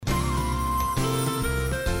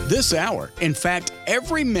this hour. In fact,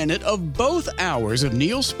 every minute of both hours of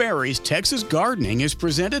Neil Sperry's Texas Gardening is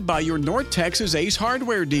presented by your North Texas Ace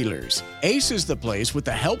Hardware dealers. Ace is the place with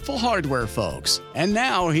the helpful hardware folks. And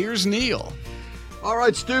now, here's Neil. All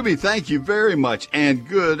right, Stubby, thank you very much, and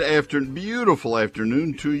good afternoon, beautiful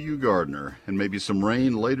afternoon to you, gardener, and maybe some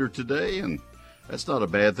rain later today, and that's not a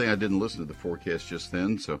bad thing. I didn't listen to the forecast just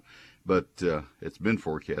then, but it's been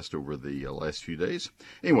forecast over the last few days.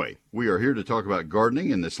 Anyway, we are here to talk about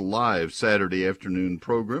gardening in this live Saturday afternoon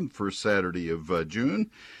program, first Saturday of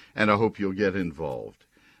June, and I hope you'll get involved.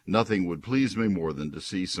 Nothing would please me more than to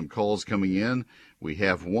see some calls coming in. We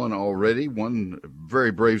have one already. One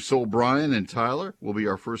very brave soul, Brian and Tyler, will be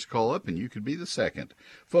our first call up, and you could be the second.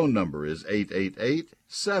 Phone number is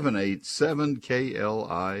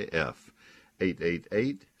 888-787-KLIF,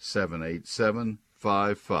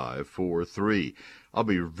 888-787-5543. I'll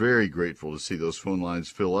be very grateful to see those phone lines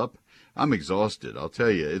fill up. I'm exhausted. I'll tell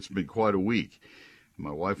you, it's been quite a week.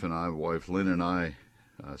 My wife Lynn and I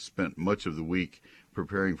spent much of the week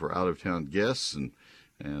preparing for out-of-town guests and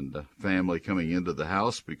family coming into the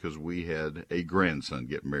house because we had a grandson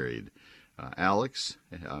get married. Alex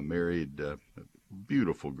married a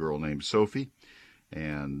beautiful girl named Sophie,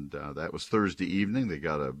 and that was Thursday evening. They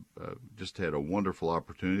got just had a wonderful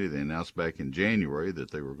opportunity. They announced back in January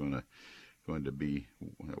that they were going to be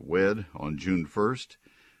wed on June 1st.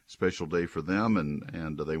 Special day for them,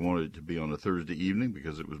 and they wanted it to be on a Thursday evening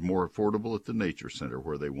because it was more affordable at the Nature Center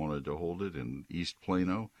where they wanted to hold it in East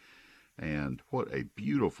Plano. And what a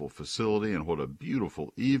beautiful facility, and what a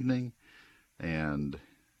beautiful evening, and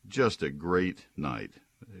just a great night.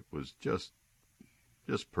 It was just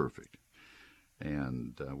perfect.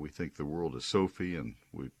 And we think the world of Sophie, and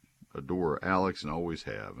we adore Alex and always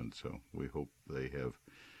have, and so we hope they have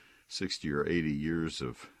 60 or 80 years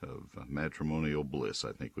of matrimonial bliss,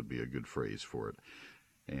 I think would be a good phrase for it.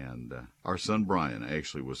 And our son Brian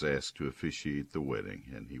actually was asked to officiate the wedding,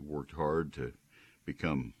 and he worked hard to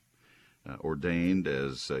become ordained,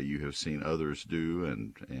 as you have seen others do,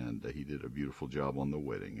 and he did a beautiful job on the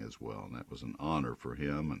wedding as well, and that was an honor for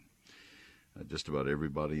him. And just about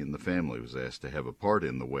everybody in the family was asked to have a part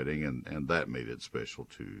in the wedding, and that made it special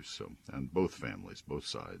too. So, and both families, both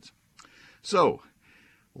sides. So,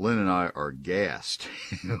 Lynn and I are gassed.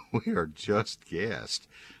 We are just gassed.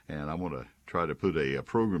 And I'm going to try to put a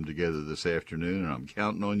program together this afternoon, and I'm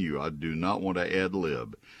counting on you. I do not want to ad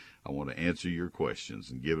lib. I want to answer your questions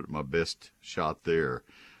and give it my best shot there.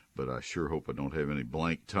 But I sure hope I don't have any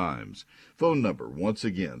blank times. Phone number, once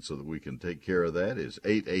again, so that we can take care of that, is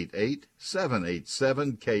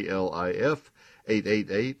 888-787-KLIF,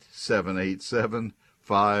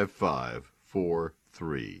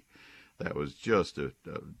 888-787-5543. That was just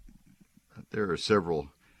there are several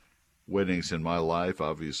weddings in my life,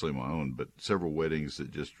 obviously my own, but several weddings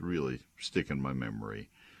that just really stick in my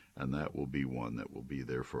memory, and that will be one that will be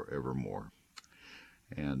there forevermore.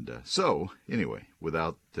 And so, anyway,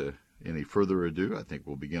 without any further ado, I think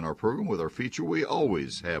we'll begin our program with our feature we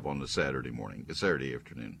always have on a Saturday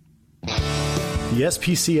afternoon. The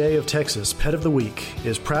SPCA of Texas Pet of the Week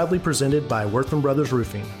is proudly presented by Wortham Brothers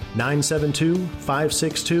Roofing,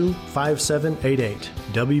 972-562-5788,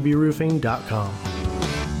 WBRoofing.com.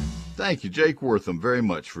 Thank you, Jake Wortham, very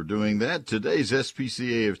much for doing that. Today's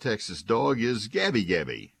SPCA of Texas dog is Gabby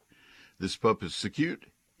Gabby. This pup is so cute,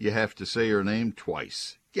 you have to say her name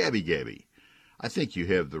twice. Gabby Gabby. I think you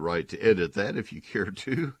have the right to edit that if you care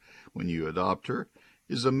to when you adopt her.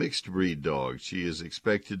 Is a mixed breed dog. She is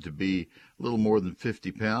expected to be a little more than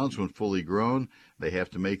 50 pounds when fully grown. They have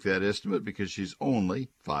to make that estimate because she's only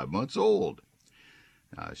 5 months old.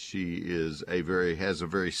 She has a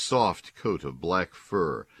very soft coat of black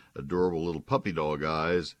fur, adorable little puppy dog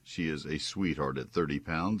eyes. She is a sweetheart at 30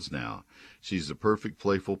 pounds now. She's a perfect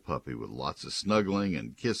playful puppy with lots of snuggling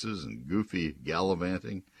and kisses and goofy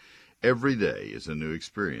gallivanting. Every day is a new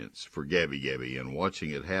experience for Gabby Gabby, and watching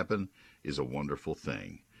it happen is a wonderful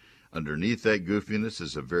thing. Underneath that goofiness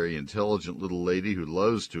is a very intelligent little lady who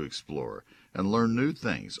loves to explore and learn new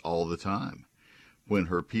things all the time. When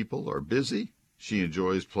her people are busy, she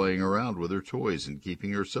enjoys playing around with her toys and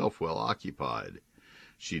keeping herself well occupied.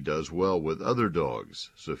 She does well with other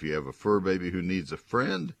dogs, so if you have a fur baby who needs a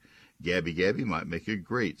friend, Gabby Gabby might make a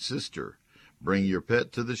great sister. Bring your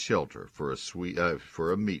pet to the shelter for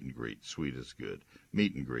a meet and greet. Sweet is good.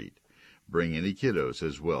 Meet and greet. Bring any kiddos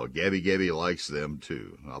as well. Gabby Gabby likes them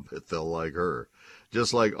too. I'll bet they'll like her.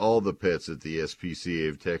 Just like all the pets at the SPCA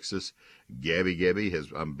of Texas, Gabby Gabby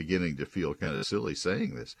I'm beginning to feel kind of silly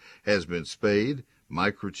saying this, has been spayed,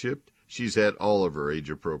 microchipped. She's had all of her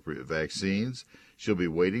age-appropriate vaccines. She'll be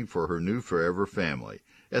waiting for her new forever family.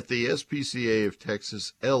 at the SPCA of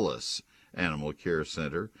Texas Ellis Animal Care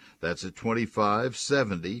Center. That's at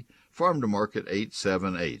 2570 Farm to Market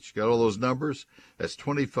 878. Got all those numbers? That's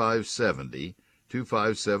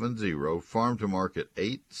 2570-2570 Farm to Market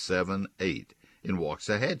 878 in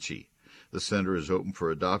Waxahachie. The center is open for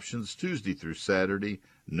adoptions Tuesday through Saturday,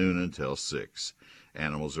 noon until 6.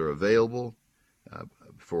 Animals are available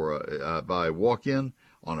by walk-in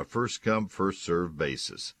on a first-come, first-served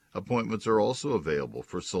basis. Appointments are also available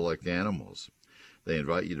for select animals. They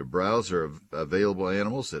invite you to browse their available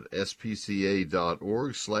animals at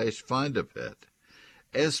spca.org/findapet.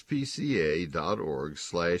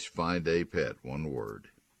 spca.org/findapet, one word.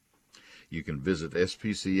 You can visit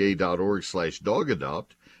spca.org/dogadopt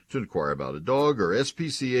to inquire about a dog, or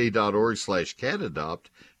spca.org/catadopt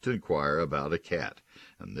to inquire about a cat.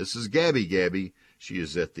 And this is Gabby. She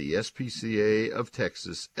is at the SPCA of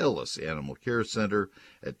Texas Ellis Animal Care Center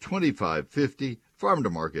at 2550 Farm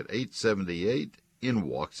to Market 878 in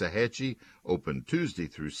Waxahachie, open Tuesday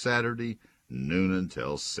through Saturday, noon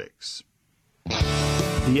until 6.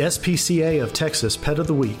 The SPCA of Texas Pet of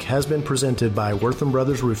the Week has been presented by Wortham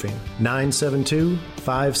Brothers Roofing,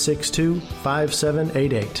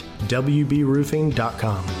 972-562-5788,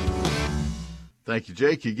 wbroofing.com. Thank you,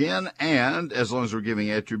 Jake, again. And as long as we're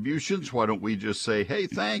giving attributions, why don't we just say, hey,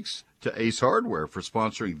 thanks to Ace Hardware for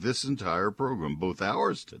sponsoring this entire program, both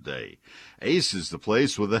hours today. Ace is the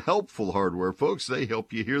place with the helpful hardware, folks. They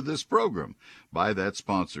help you hear this program by that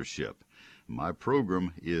sponsorship. My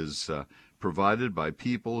program is provided by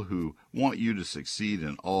people who want you to succeed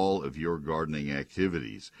in all of your gardening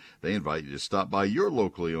activities. They invite you to stop by your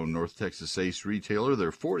locally owned North Texas Ace retailer. There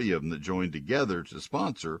are 40 of them that join together to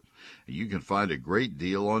sponsor. You can find a great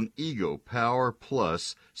deal on Ego Power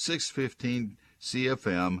Plus 615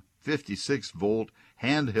 CFM 56-volt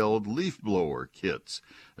handheld leaf blower kits.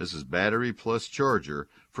 This is battery plus charger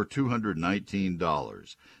for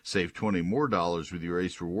 $219. Save $20 more with your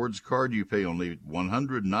Ace Rewards card. You pay only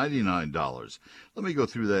 $199. Let me go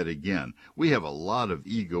through that again. We have a lot of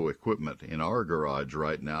Ego equipment in our garage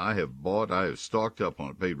right now. I have stocked up on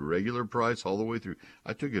it, paid regular price all the way through.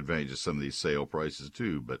 I took advantage of some of these sale prices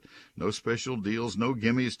too, but no special deals, no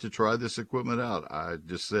gimmies to try this equipment out. I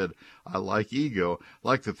just said I like Ego. I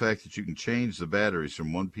like the fact that you can change the batteries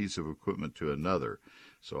from one piece of equipment to another.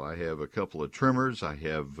 So I have a couple of trimmers, I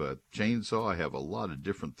have a chainsaw, I have a lot of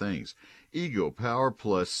different things. Ego Power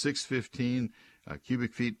Plus 615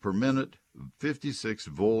 cubic feet per minute,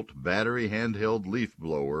 56-volt battery handheld leaf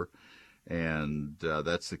blower. And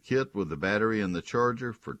that's the kit with the battery and the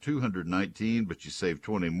charger for $219, but you save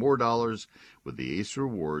 $20 more with the Ace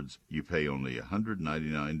Rewards. You pay only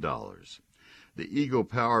 $199. The Ego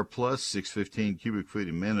Power Plus 615 cubic feet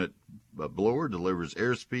a minute blower delivers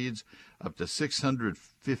air speeds up to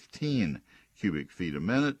 615 cubic feet a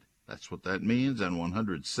minute. That's what that means, and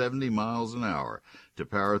 170 miles an hour to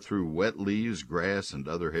power through wet leaves, grass, and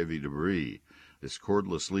other heavy debris. This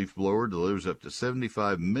cordless leaf blower delivers up to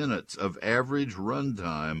 75 minutes of average run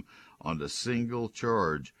time on a single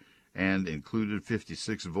charge, and included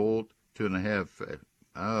 56-volt, 2.5.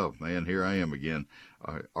 Oh, man, here I am again.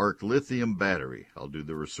 Arc lithium battery. I'll do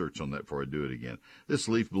the research on that before I do it again. This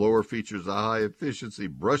leaf blower features a high-efficiency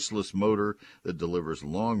brushless motor that delivers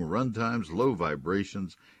long run times, low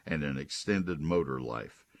vibrations, and an extended motor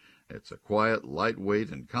life. It's a quiet, lightweight,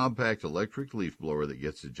 and compact electric leaf blower that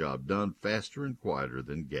gets the job done faster and quieter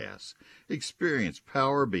than gas. Experience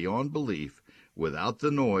power beyond belief without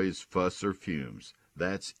the noise, fuss, or fumes.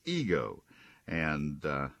 That's Ego. And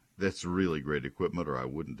that's really great equipment, or I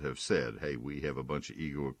wouldn't have said, hey, we have a bunch of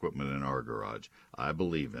Ego equipment in our garage. I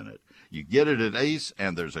believe in it. You get it at Ace,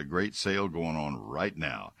 and there's a great sale going on right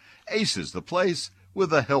now. Ace is the place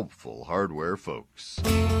with the helpful hardware folks.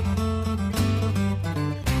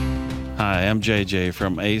 Hi, I'm JJ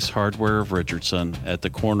from Ace Hardware of Richardson at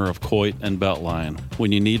the corner of Coit and Beltline.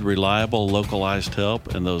 When you need reliable, localized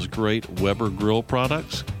help and those great Weber grill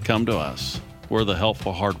products, come to us. We're the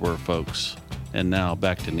helpful hardware folks. And now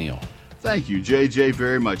back to Neil. Thank you, JJ,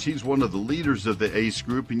 very much. He's one of the leaders of the ACE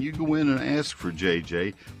group, and you go in and ask for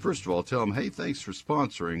JJ. First of all, tell him, hey, thanks for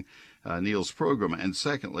sponsoring Neil's program. And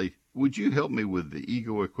secondly, would you help me with the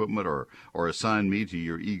Ego equipment or assign me to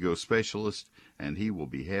your Ego specialist? And he will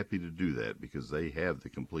be happy to do that because they have the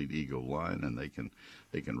complete Ego line, and they can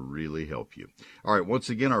really help you. All right, once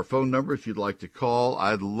again, our phone number, if you'd like to call,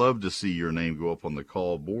 I'd love to see your name go up on the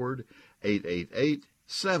call board,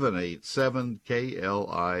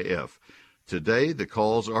 888-787-KLIF. Today, the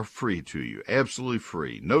calls are free to you, absolutely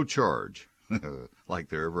free, no charge, like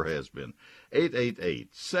there ever has been.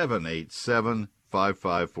 888-787-KLIF.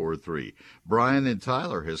 5543. Brian in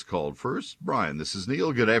Tyler has called first. Brian, this is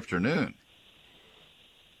Neil. Good afternoon.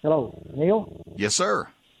 Hello, Neil. Yes, sir.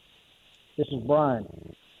 This is Brian.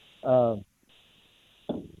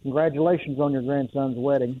 Congratulations on your grandson's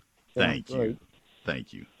wedding. Thank you.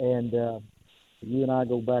 Thank you. And you and I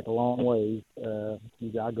go back a long ways.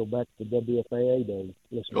 I go back to the WFAA days.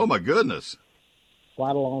 Oh, my goodness.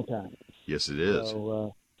 Quite a long time. Yes, it is.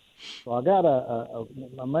 So I got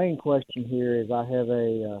my main question here is I have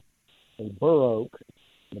a bur oak.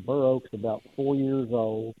 The bur oak's about 4 years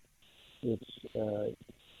old. Its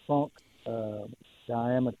trunk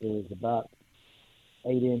diameter is about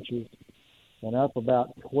 8 inches, and up about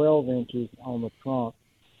 12 inches on the trunk,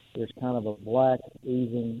 there's kind of a black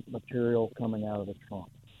oozing material coming out of the trunk.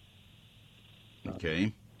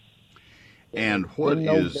 Okay. And what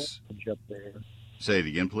is... Up there. Say it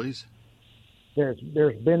again, please. There's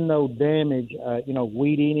been no damage,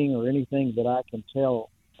 weed eating or anything that I can tell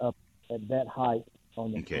up at that height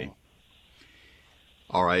on the trunk.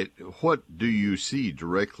 All right. What do you see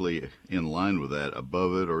directly in line with that,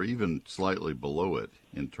 above it, or even slightly below it,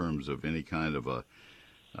 in terms of any kind of a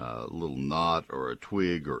little knot or a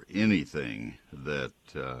twig or anything that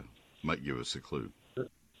might give us a clue?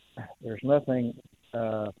 There's nothing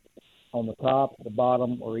on the top, the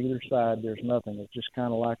bottom, or either side. There's nothing. It's just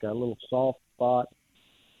kind of like a little soft spot,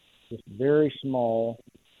 just very small,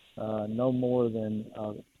 no more than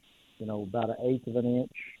about 1/8 of an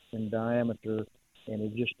inch in diameter. And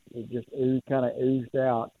it just kind of oozed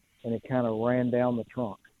out, and it kind of ran down the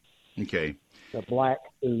trunk. Okay. The black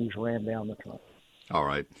ooze ran down the trunk. All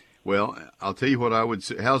right. Well, I'll tell you what I would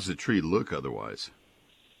say. How's the tree look otherwise?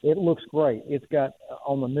 It looks great. It's got,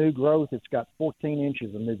 on the new growth, it's got 14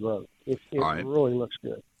 inches of new growth. It right. Really looks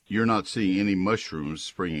good. You're not seeing any mushrooms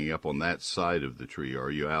springing up on that side of the tree,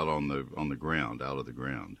 are you? Out on the ground, out of the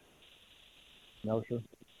ground? No, sir.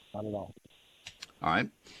 Not at all. All right.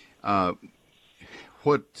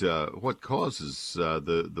 What causes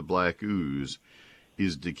the black ooze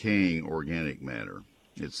is decaying organic matter.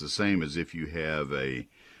 It's the same as if you have a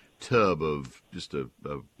tub of just a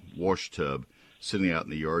wash tub sitting out in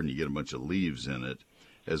the yard and you get a bunch of leaves in it.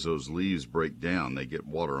 As those leaves break down, they get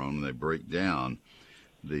water on them, they break down.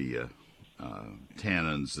 The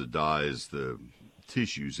tannins, the dyes, the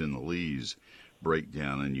tissues in the leaves break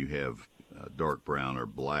down, and you have dark brown or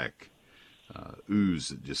black ooze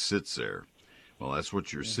that just sits there. Well, that's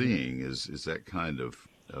what you're seeing is that kind of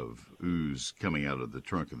ooze coming out of the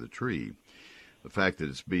trunk of the tree. The fact that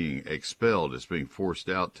it's being expelled, it's being forced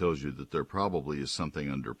out, tells you that there probably is something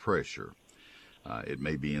under pressure. It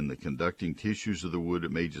may be in the conducting tissues of the wood.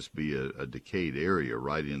 It may just be a decayed area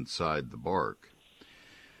right inside the bark.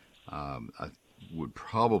 I would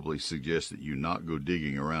probably suggest that you not go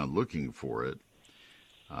digging around looking for it.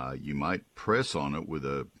 You might press on it with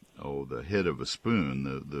the head of a spoon,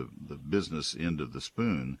 the business end of the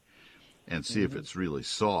spoon, and see if it's really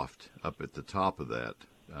soft up at the top of that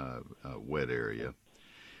wet area.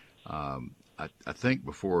 I think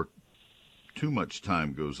before too much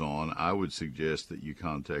time goes on, I would suggest that you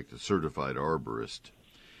contact a certified arborist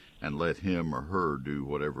and let him or her do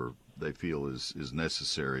whatever they feel is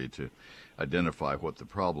necessary to identify what the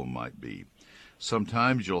problem might be.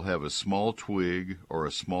 Sometimes you'll have a small twig or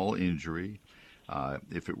a small injury.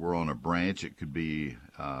 If it were on a branch, it could be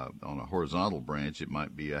on a horizontal branch, it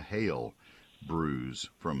might be a hail bruise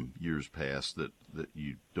from years past that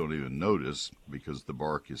you don't even notice because the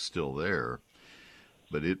bark is still there.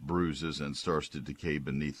 But it bruises and starts to decay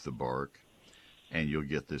beneath the bark, and you'll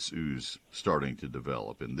get this ooze starting to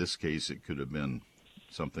develop. In this case, it could have been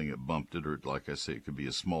something that bumped it, or like I say, it could be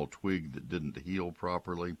a small twig that didn't heal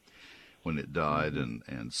properly when it died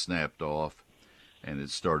and snapped off, and it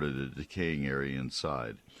started a decaying area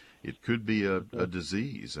inside. It could be a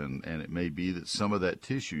disease, and it may be that some of that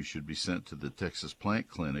tissue should be sent to the Texas Plant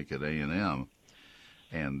Clinic at A&M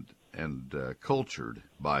and cultured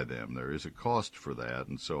by them. There is a cost for that,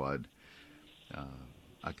 and so I'd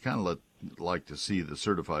kind of like to see the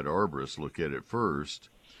certified arborist look at it first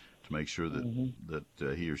to make sure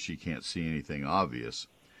that he or she can't see anything obvious.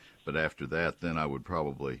 But after that, then I would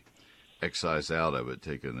probably excise out of it,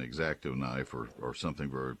 take an X-Acto knife or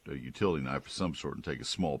something, or a utility knife of some sort, and take a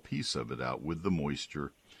small piece of it out with the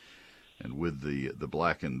moisture and with the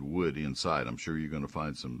blackened wood inside. I'm sure you're going to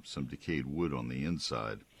find some decayed wood on the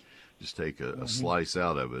inside. Just take a slice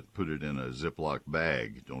out of it, put it in a Ziploc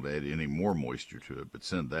bag. Don't add any more moisture to it, but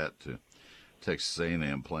send that to Texas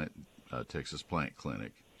A&M Texas Plant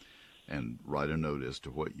Clinic, and write a note as to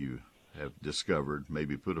what you have discovered.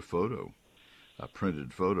 Maybe put a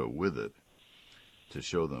printed photo with it to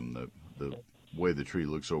show them the way the tree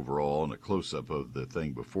looks overall and a close-up of the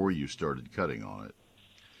thing before you started cutting on it.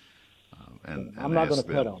 And I'm not going to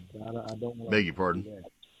cut them. on it. I don't want Beg your pardon?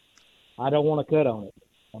 I don't want to cut on it.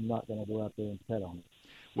 I'm not going to go out there and cut on it.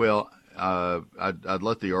 Well, I'd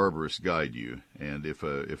let the arborist guide you, and if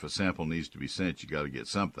a sample needs to be sent, you got to get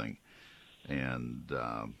something. And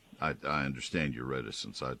I understand your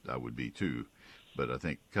reticence. I would be too, but I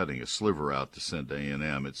think cutting a sliver out to send to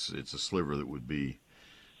A&M, it's a sliver that would be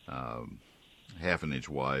half an inch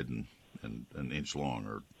wide and an inch long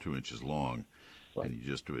or 2 inches long, right. And you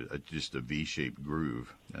just do just a V-shaped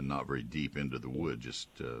groove and not very deep into the wood, just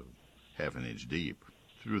half an inch deep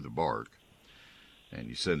through the bark. And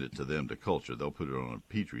you send it to them to culture. They'll put it on a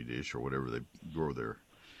petri dish or whatever they grow their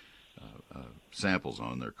samples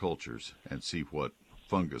on, their cultures, and see what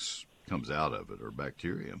fungus comes out of it or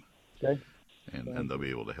bacterium. Okay. And they'll be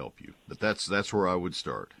able to help you. But that's where I would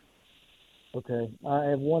start. Okay. I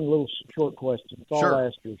have one little short question. Fall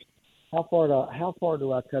asters. How far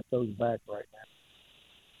do I cut those back right now?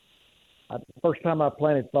 First time I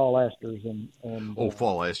planted fall asters and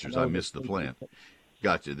fall asters. I missed the plant.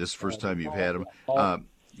 Gotcha. This is the first time you've had them.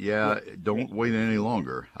 Yeah, don't wait any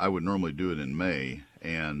longer. I would normally do it in May,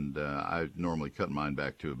 and I normally cut mine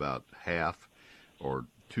back to about half or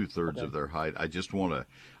 2/3 of their height. I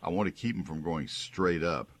want to keep them from going straight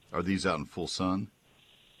up. Are these out in full sun?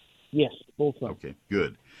 Yes, full sun. Okay,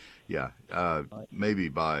 good. Yeah, maybe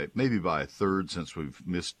by a third, since we've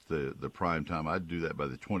missed the prime time. I'd do that by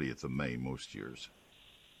the 20th of May most years.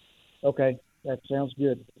 Okay, that sounds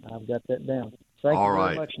good. I've got that down. Thank you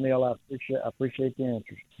very much, Neil. I appreciate the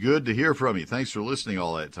answers. Good to hear from you. Thanks for listening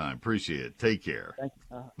all that time. Appreciate it. Take care. Thank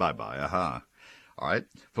you. Bye-bye. All right,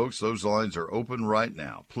 folks, those lines are open right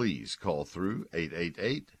now. Please call through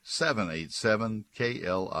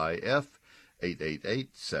 888-787-KLIF,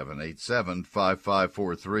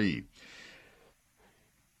 888-787-5543.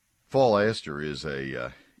 Fall aster is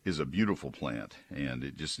a beautiful plant, and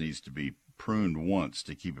it just needs to be pruned once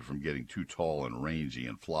to keep it from getting too tall and rangy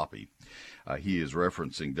and floppy. He is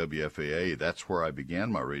referencing WFAA. That's where I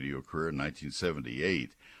began my radio career in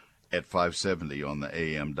 1978 at 570 on the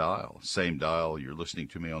AM dial, same dial you're listening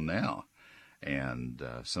to me on now. And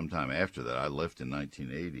sometime after that, I left in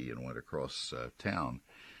 1980 and went across town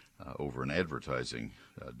over an advertising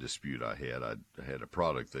dispute I had. I had a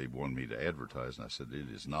product they wanted me to advertise, and I said, it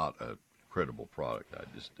is not a credible product. I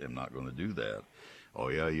just am not going to do that. Oh,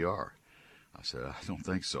 yeah, you are. I said, I don't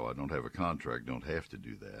think so. I don't have a contract, don't have to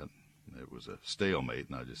do that. It was a stalemate,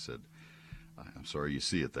 and I just said, I'm sorry you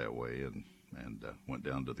see it that way, and went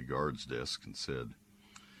down to the guard's desk and said,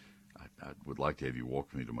 I would like to have you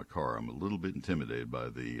walk me to my car. I'm a little bit intimidated by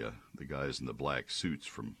the guys in the black suits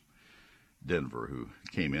from Denver who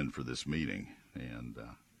came in for this meeting, and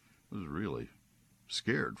was really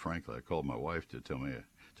scared, frankly. I called my wife to tell her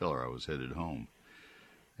I was headed home,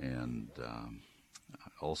 and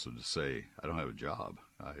also to say I don't have a job.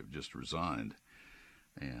 I have just resigned,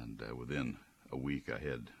 and within a week I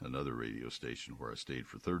had another radio station where I stayed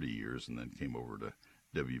for 30 years and then came over to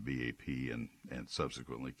WBAP and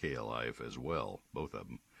subsequently KLIF as well, both of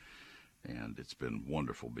them. And it's been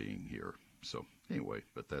wonderful being here. So anyway,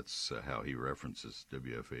 but that's how he references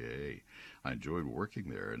WFAA. I enjoyed working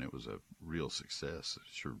there, and it was a real success. It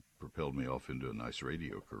sure propelled me off into a nice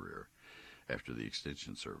radio career after the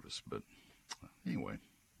extension service. But anyway,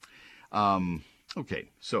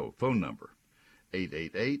 okay, so phone number,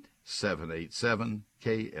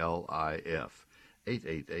 888-787-KLIF,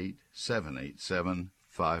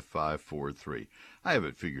 888-787-5543. I have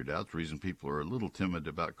it figured out. The reason people are a little timid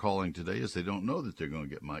about calling today is they don't know that they're going to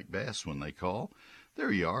get Mike Bass when they call.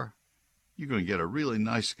 There you are. You're going to get a really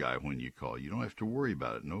nice guy when you call. You don't have to worry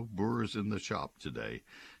about it. No brewers in the shop today.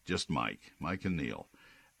 Just Mike and Neil.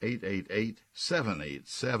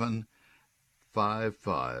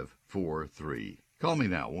 888-787-5543. Call me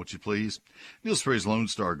now, won't you please? Neil Sperry's Lone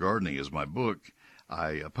Star Gardening is my book.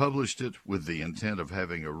 I published it with the intent of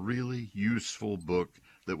having a really useful book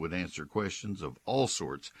that would answer questions of all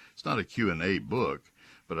sorts. It's not a Q&A book,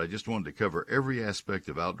 but I just wanted to cover every aspect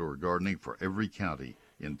of outdoor gardening for every county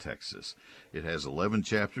in Texas. It has 11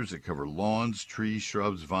 chapters that cover lawns, trees,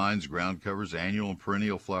 shrubs, vines, ground covers, annual and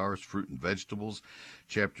perennial flowers, fruit and vegetables.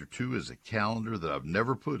 Chapter 2 is a calendar that I've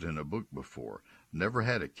never put in a book before. Never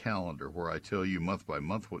had a calendar where I tell you month by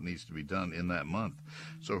month what needs to be done in that month.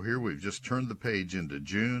 So here we've just turned the page into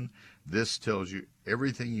June. This tells you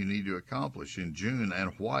everything you need to accomplish in June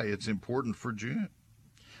and why it's important for June.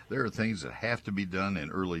 There are things that have to be done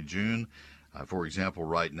in early June. For example,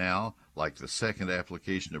 right now, like the second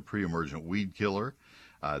application of pre-emergent weed killer,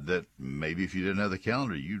 that maybe if you didn't have the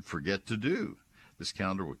calendar, you'd forget to do. This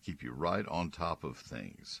calendar will keep you right on top of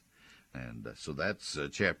things. And so that's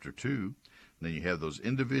chapter 2. Then you have those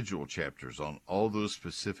individual chapters on all those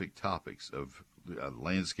specific topics of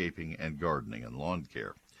landscaping and gardening and lawn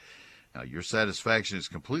care. Now, your satisfaction is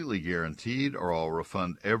completely guaranteed, or I'll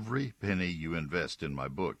refund every penny you invest in my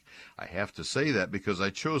book. I have to say that because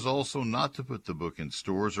I chose also not to put the book in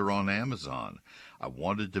stores or on Amazon. I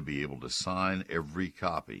wanted to be able to sign every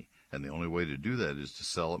copy, and the only way to do that is to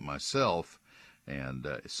sell it myself, and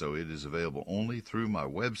so it is available only through my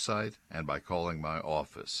website and by calling my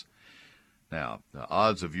office. Now, the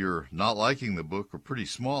odds of your not liking the book are pretty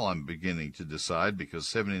small, I'm beginning to decide, because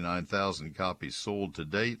 79,000 copies sold to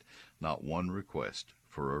date, not one request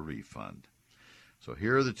for a refund. So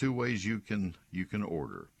here are the two ways you can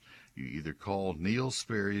order. You either call Neil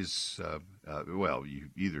Sperry's, you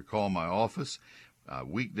either call my office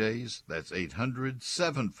weekdays, that's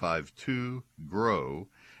 800-752-GROW,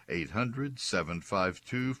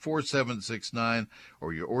 800-752-4769,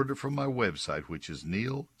 or you order from my website, which is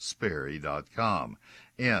neilsperry.com,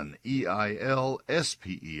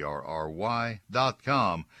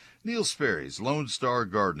 neilsperry.com. Neil Sperry's Lone Star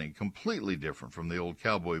Gardening, completely different from the old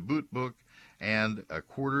cowboy boot book, and a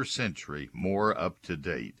quarter century more up to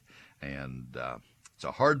date. And it's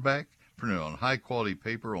a hardback, printed on high-quality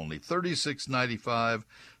paper, only $36.95,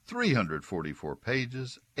 344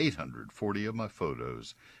 pages, 840 of my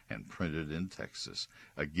photos, and printed in Texas.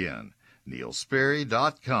 Again,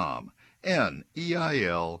 neilsperry.com,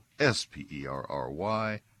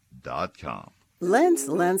 neilsperry.com. Lens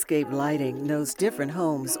Landscape Lighting knows different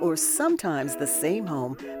homes, or sometimes the same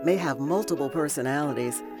home, may have multiple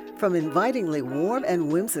personalities. From invitingly warm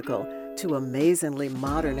and whimsical to amazingly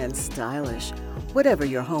modern and stylish. Whatever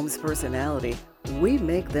your home's personality, we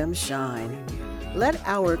make them shine. Let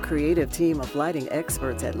our creative team of lighting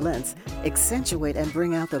experts at Lens accentuate and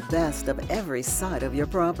bring out the best of every side of your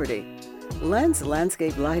property. Lens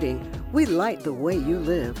Landscape Lighting, we light the way you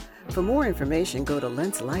live. For more information, go to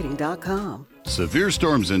lenslighting.com. Severe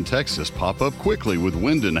storms in Texas pop up quickly with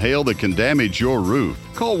wind and hail that can damage your roof.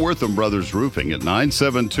 Call Wortham Brothers Roofing at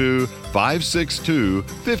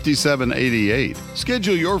 972-562-5788.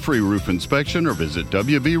 Schedule your free roof inspection or visit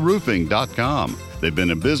wbroofing.com. They've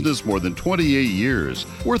been in business more than 28 years.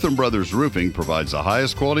 Wortham Brothers Roofing provides the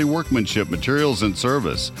highest quality workmanship, materials, and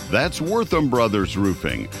service. That's Wortham Brothers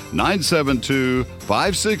Roofing,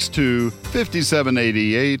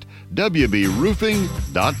 972-562-5788,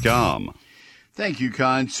 wbroofing.com. Thank you,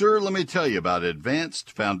 kind sir. Let me tell you about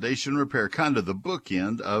Advanced Foundation Repair, kind of the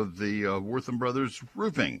bookend of the Wortham Brothers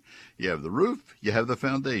Roofing. You have the roof, you have the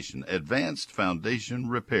foundation. Advanced Foundation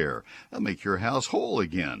Repair. They'll make your house whole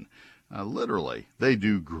again. Literally, they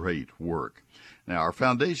do great work. Now, our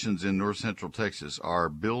foundations in north central Texas are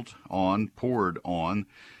poured onto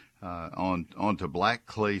black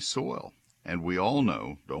clay soil. And we all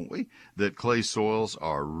know, don't we, that clay soils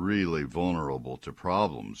are really vulnerable to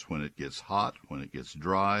problems when it gets hot, when it gets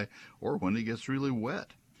dry, or when it gets really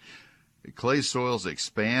wet. Clay soils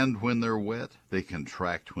expand when they're wet, they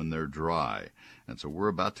contract when they're dry. And so we're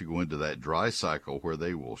about to go into that dry cycle where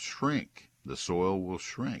they will shrink. The soil will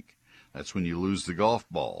shrink. That's when you lose the golf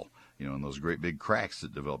ball, and those great big cracks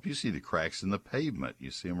that develop. You see the cracks in the pavement. You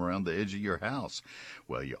see them around the edge of your house.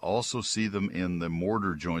 Well, you also see them in the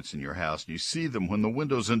mortar joints in your house. You see them when the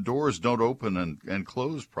windows and doors don't open and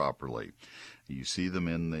close properly. You see them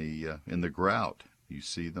in the grout. You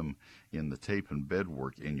see them in the tape and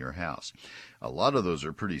bedwork in your house. A lot of those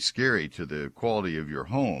are pretty scary to the quality of your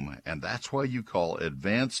home, and that's why you call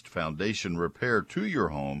Advanced Foundation Repair to your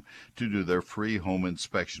home to do their free home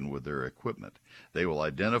inspection with their equipment. They will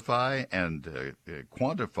identify and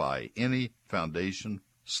quantify any foundation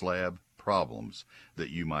slab problems that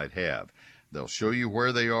you might have. They'll show you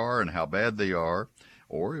where they are and how bad they are,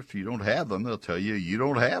 or if you don't have them, they'll tell you you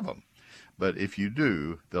don't have them. But if you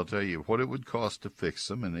do, they'll tell you what it would cost to fix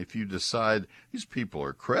them. And if you decide these people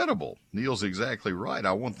are credible, Neil's exactly right,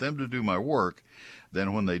 I want them to do my work,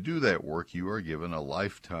 then when they do that work, you are given a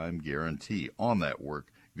lifetime guarantee on that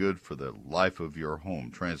work, good for the life of your home,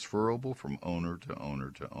 transferable from owner to owner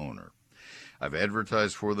to owner. I've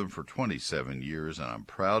advertised for them for 27 years, and I'm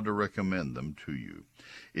proud to recommend them to you.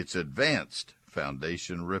 It's Advanced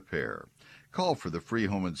Foundation Repair. Call for the free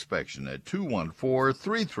home inspection at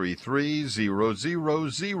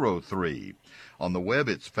 214-333-0003. On the web,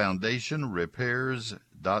 it's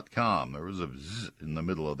foundationrepairs.com. There was a Z in the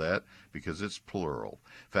middle of that because it's plural.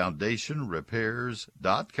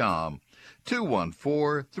 Foundationrepairs.com,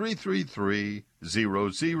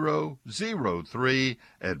 214-333-0003,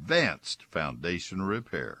 Advanced Foundation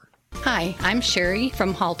Repair. Hi, I'm Sherry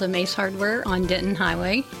from Haltom Ace Hardware on Denton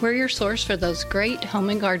Highway. We're your source for those great home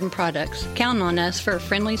and garden products. Count on us for a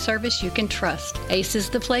friendly service you can trust. Ace is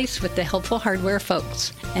the place with the helpful hardware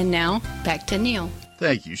folks. And now, back to Neil.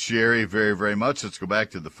 Thank you, Sherry, very, very much. Let's go back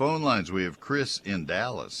to the phone lines. We have Chris in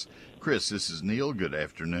Dallas. Chris, this is Neil. Good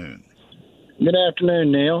afternoon. Good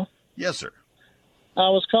afternoon, Neil. Yes, sir. I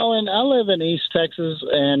was calling. I live in East Texas,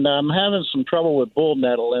 and I'm having some trouble with bull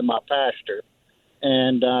nettle in my pasture.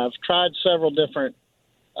 And I've tried several different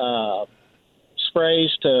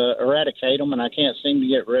sprays to eradicate them, and I can't seem to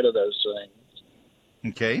get rid of those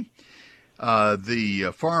things. Okay.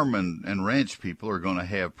 The farm and ranch people are going to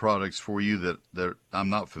have products for you that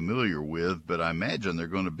I'm not familiar with, but I imagine they're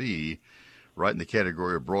going to be right in the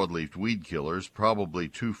category of broadleaf weed killers, probably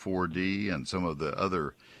 2,4-D and some of the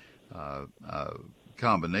other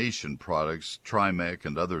combination products, Trimec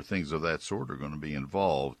and other things of that sort are going to be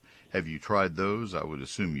involved. Have you tried those? I would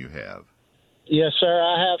assume you have. Yes, sir.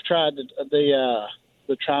 I have tried the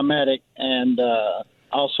Trimec and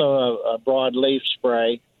also a broadleaf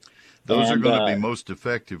spray. Those are going to be most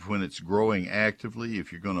effective when it's growing actively.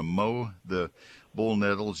 If you're going to mow the bull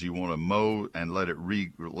nettles, you want to mow and let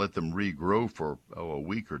them regrow for a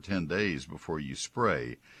week or 10 days before you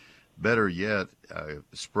spray. Better yet,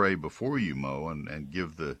 spray before you mow and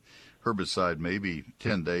give the herbicide maybe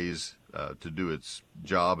 10 days to do its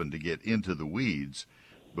job and to get into the weeds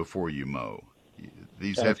before you mow.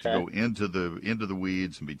 These have to go into the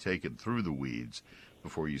weeds and be taken through the weeds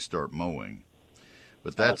before you start mowing.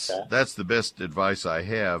 But that's the best advice I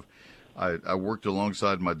have. I worked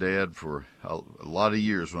alongside my dad for a lot of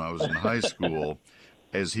years when I was in high school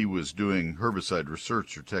as he was doing herbicide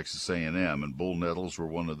research for Texas A&M, and bull nettles were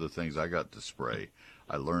one of the things I got to spray.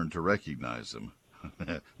 I learned to recognize them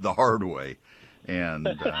the hard way, and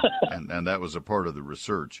that was a part of the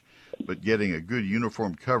research. But getting a good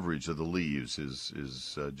uniform coverage of the leaves is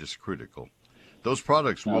just critical. Those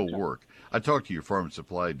products will work. I talked to your farm and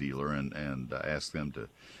supply dealer and asked them to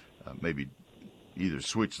maybe either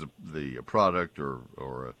switch the product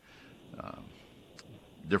or a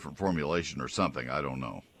different formulation or something. I don't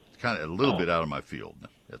know. It's kind of a little bit out of my field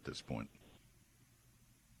at this point.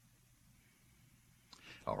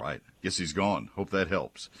 All right. Guess he's gone. Hope that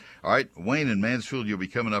helps. All right. Wayne in Mansfield, you'll be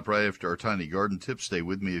coming up right after our tiny garden tips. Stay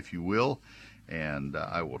with me if you will, and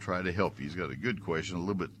I will try to help you. He's got a good question, a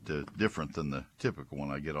little bit different than the typical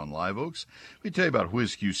one I get on Live Oaks. Let me tell you about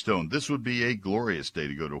Whiz Q Stone. This would be a glorious day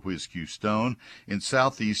to go to Whiz Q Stone in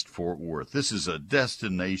southeast Fort Worth. This is a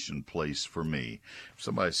destination place for me. If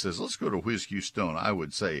somebody says, let's go to Whiz Q Stone, I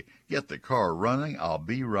would say, get the car running. I'll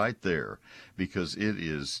be right there because it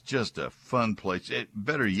is just a fun place.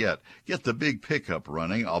 Better yet, get the big pickup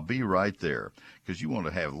running. I'll be right there because you want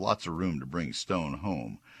to have lots of room to bring stone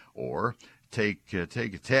home. Or take a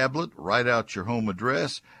tablet, write out your home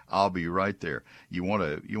address. I'll be right there. You want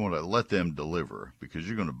to let them deliver because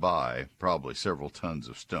you're going to buy probably several tons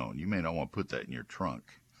of stone. You may not want to put that in your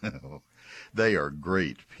trunk. They are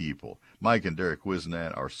great people. Mike and Derek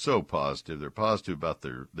Wisnat are so positive. They're positive about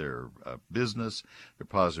their business. They're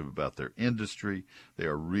positive about their industry. They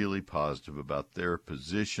are really positive about their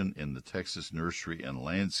position in the Texas Nursery and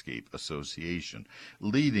Landscape Association,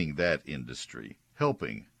 leading that industry,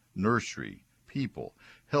 helping nursery people,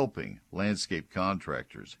 helping landscape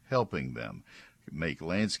contractors, helping them make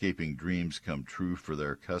landscaping dreams come true for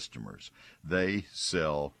their customers. They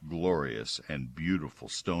sell glorious and beautiful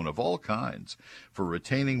stone of all kinds for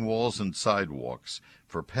retaining walls and sidewalks,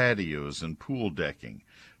 for patios and pool decking,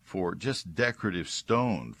 for just decorative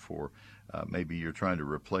stone, for maybe you're trying to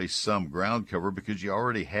replace some ground cover because you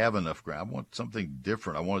already have enough ground. I want something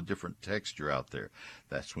different. I want a different texture out there.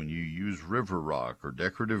 That's when you use river rock or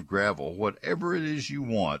decorative gravel, whatever it is you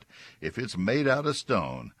want. If it's made out of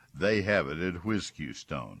stone, they have it at Whiz Q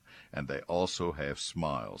Stone. And they also have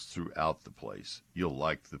smiles throughout the place. You'll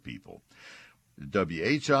like the people.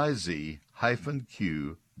 WHIZ-Q.com.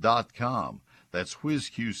 That's Whiz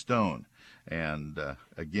Q Stone. And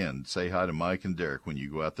again, say hi to Mike and Derek when you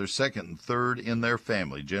go out there. Second and third in their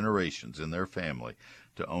family, generations in their family,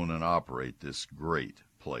 to own and operate this great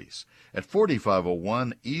place. At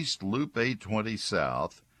 4501 East Loop 820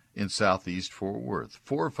 South in southeast Fort Worth.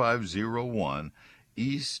 4501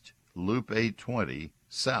 East Loop 820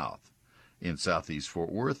 South in southeast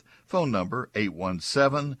Fort Worth. Phone number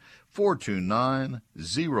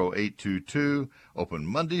 817-429-0822. Open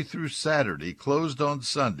Monday through Saturday, closed on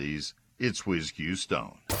Sundays. It's Whiz Q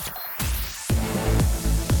Stone.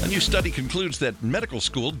 New study concludes that medical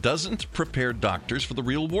school doesn't prepare doctors for the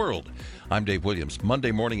real world. I'm Dave Williams.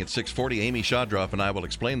 Monday morning at 6:40, Amy Shadroff and I will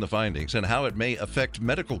explain the findings and how it may affect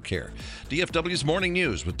medical care. DFW's Morning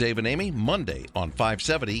News with Dave and Amy, Monday on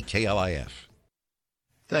 570 KLIF.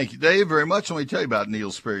 Thank you, Dave, very much. Let me tell you about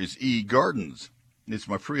Neil Sperry's eGardens. It's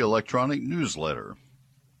my free electronic newsletter.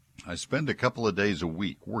 I spend a couple of days a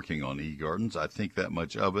week working on eGardens. I think that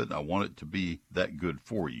much of it. I want it to be that good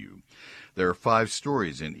for you. There are 5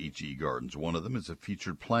 stories in each eGardens. One of them is a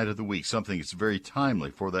featured plant of the week, something that's very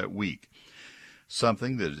timely for that week,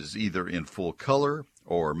 something that is either in full color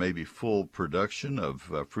or maybe full production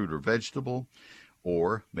of fruit or vegetable,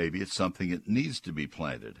 or maybe it's something that needs to be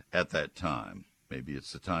planted at that time. Maybe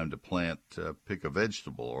it's the time to plant, pick a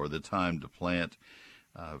vegetable, or the time to plant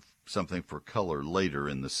something for color later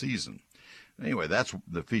in the season. Anyway, that's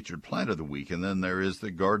the featured plant of the week. And then there is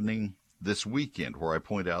the gardening this weekend, where I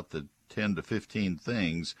point out the 10 to 15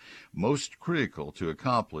 things most critical to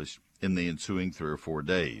accomplish in the ensuing 3 or 4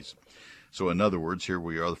 days. So in other words, here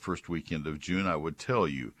we are the first weekend of June. I would tell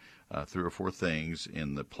you 3 or 4 things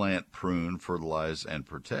in the plant, prune, fertilize, and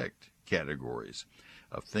protect categories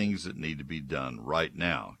of things that need to be done right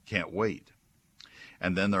now. Can't wait.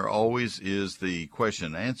 And then there always is the question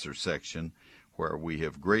and answer section, where we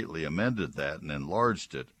have greatly amended that and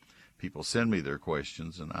enlarged it. People send me their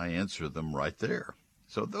questions, and I answer them right there.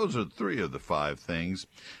 So those are 3 of the 5 things.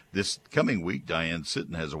 This coming week, Diane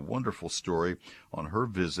Sitton has a wonderful story on her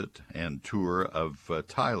visit and tour of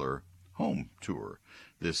Tyler home tour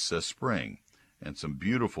this spring, and some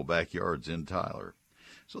beautiful backyards in Tyler.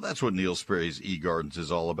 So that's what Neil Sperry's eGardens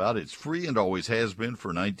is all about. It's free and always has been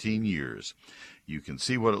for 19 years. You can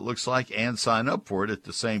see what it looks like and sign up for it at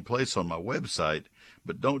the same place on my website,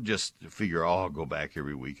 but don't just figure, I'll go back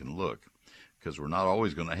every week and look, because we're not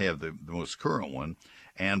always going to have the most current one,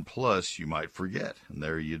 and plus you might forget, and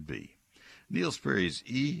there you'd be. Neil Sperry's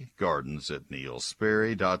eGardens at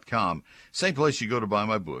neilsperry.com. Same place you go to buy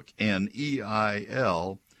my book,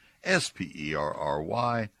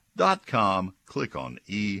 NEILSPERRY.com. Click on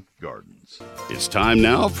eGardens. It's time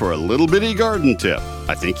now for a little bitty garden tip.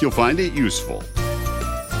 I think you'll find it useful.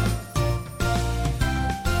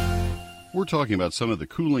 We're talking about some of the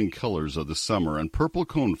cooling colors of the summer, and purple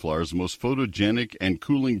coneflower is the most photogenic and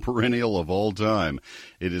cooling perennial of all time.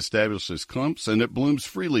 It establishes clumps, and it blooms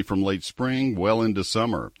freely from late spring well into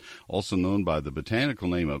summer. Also known by the botanical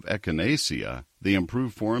name of echinacea, the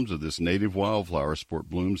improved forms of this native wildflower sport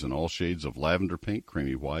blooms in all shades of lavender pink,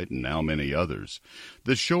 creamy white, and now many others.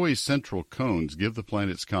 The showy central cones give the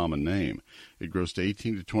plant its common name. It grows to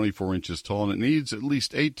 18 to 24 inches tall, and it needs at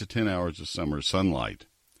least 8 to 10 hours of summer sunlight.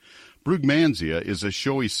 Brugmansia is a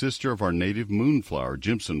showy sister of our native moonflower,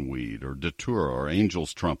 Jimson weed, or datura, or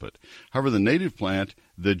angel's trumpet. However, the native plant,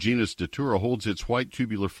 the genus datura, holds its white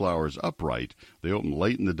tubular flowers upright. They open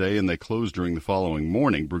late in the day and they close during the following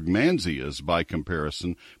morning. Brugmansias, by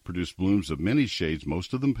comparison, produce blooms of many shades,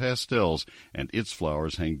 most of them pastels, and its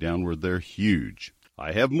flowers hang downward. They're huge.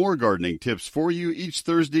 I have more gardening tips for you each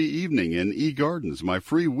Thursday evening in eGardens, my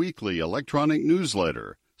free weekly electronic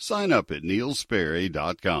newsletter. Sign up at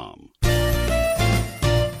neilsperry.com.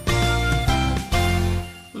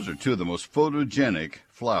 Those are 2 of the most photogenic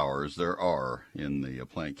flowers there are in the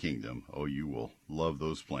plant kingdom. Oh, you will love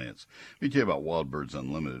those plants. Let me tell you about Wild Birds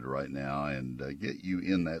Unlimited right now and get you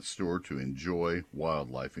in that store to enjoy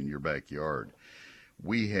wildlife in your backyard.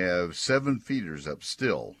 We have 7 feeders up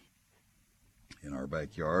still in our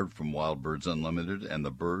backyard from Wild Birds Unlimited, and the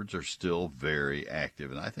birds are still very active,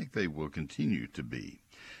 and I think they will continue to be.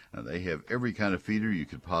 They have every kind of feeder you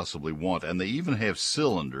could possibly want, and they even have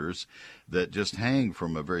cylinders that just hang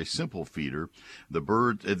from a very simple feeder. The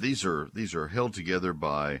bird, these are held together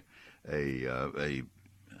by it's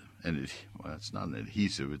not an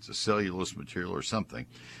adhesive, it's a cellulose material or something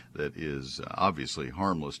that is obviously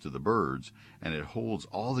harmless to the birds, and it holds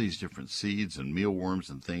all these different seeds and mealworms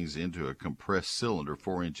and things into a compressed cylinder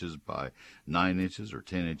 4 inches by 9 inches or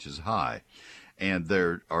 10 inches high. And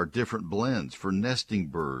there are different blends for nesting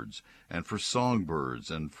birds and for songbirds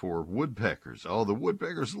and for woodpeckers. Oh, the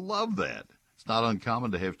woodpeckers love that. It's not uncommon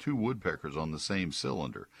to have 2 woodpeckers on the same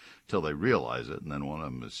cylinder till they realize it, and then one of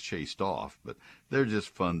them is chased off. But they're just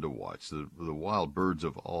fun to watch, the wild birds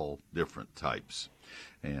of all different types.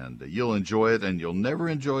 And you'll enjoy it, and you'll never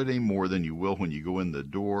enjoy it any more than you will when you go in the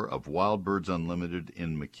door of Wild Birds Unlimited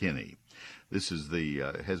in McKinney. This is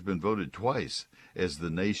has been voted twice as the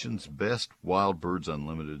nation's best Wild Birds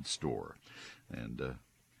Unlimited store. And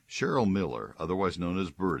Cheryl Miller, otherwise known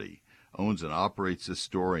as Birdie, owns and operates this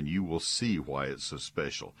store, and you will see why it's so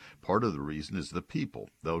special. Part of the reason is the people.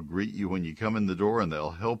 They'll greet you when you come in the door, and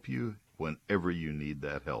they'll help you whenever you need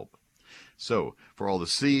that help. So for all the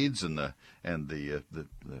seeds and the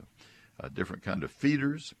different kind of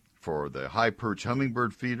feeders, for the high perch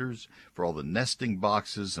hummingbird feeders, for all the nesting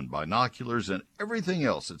boxes and binoculars and everything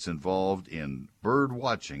else that's involved in bird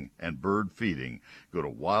watching and bird feeding, go to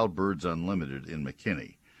Wild Birds Unlimited in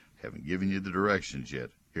McKinney. Haven't given you the directions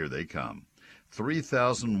yet. Here they come.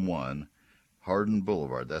 3001 Hardin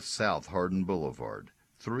Boulevard. That's South Hardin Boulevard.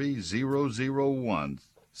 3001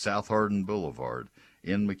 South Hardin Boulevard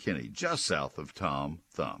in McKinney, just south of Tom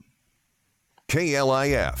Thumb.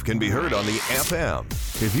 KLIF can be heard on the FM.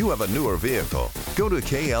 If you have a newer vehicle, go to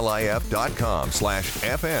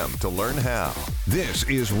klif.com/FM to learn how. This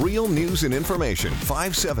is Real News and Information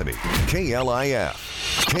 570 KLIF.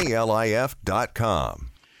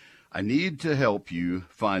 KLIF.com. I need to help you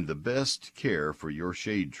find the best care for your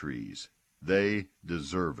shade trees. They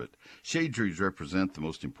deserve it. Shade trees represent the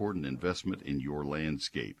most important investment in your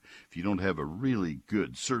landscape. If you don't have a really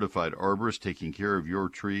good certified arborist taking care of your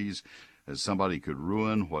trees, somebody could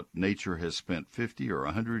ruin what nature has spent 50 or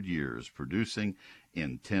 100 years producing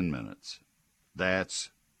in 10 minutes.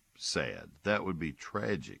 That's sad. That would be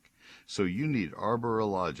tragic. So you need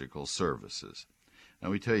arborilogical services. Now,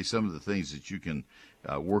 let me tell you some of the things that you can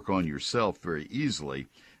work on yourself very easily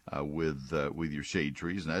with your shade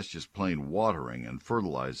trees, and that's just plain watering and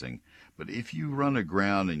fertilizing. But if you run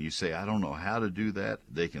aground and you say, I don't know how to do that,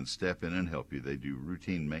 they can step in and help you. They do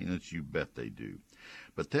routine maintenance. You bet they do.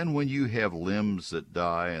 But then when you have limbs that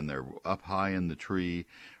die and they're up high in the tree,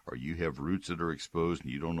 or you have roots that are exposed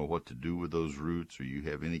and you don't know what to do with those roots, or you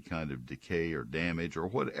have any kind of decay or damage or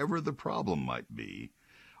whatever the problem might be,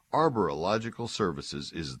 Arborilogical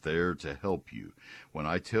Services is there to help you. When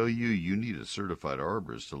I tell you you need a certified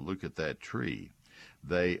arborist to look at that tree,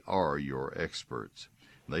 they are your experts.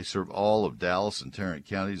 They serve all of Dallas and Tarrant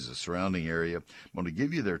counties, the surrounding area. I'm going to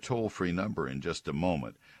give you their toll-free number in just a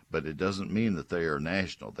moment, but it doesn't mean that they are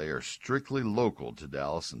national. They are strictly local to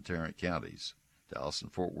Dallas and Tarrant counties, Dallas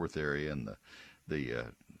and Fort Worth area, and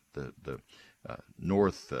the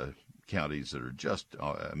north counties that are just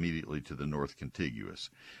immediately to the north contiguous.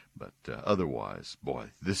 But otherwise,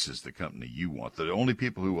 boy, this is the company you want. The only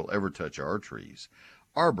people who will ever touch our trees.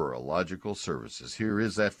 Arborilogical Services. Here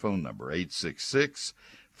is that phone number,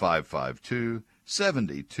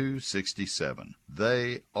 866-552-7267.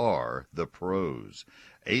 They are the pros.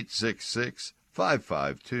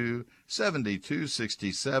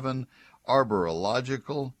 866-552-7267.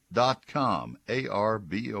 Arborilogical.com.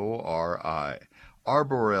 ARBORI.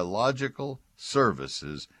 Arborilogical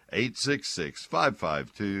Services,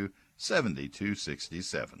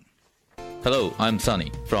 866-552-7267. Hello, I'm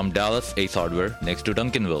Sunny from Dallas Ace Hardware next to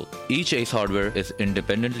Duncanville. Each Ace Hardware is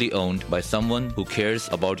independently owned by someone who cares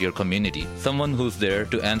about your community, someone who's there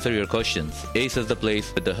to answer your questions. Ace is the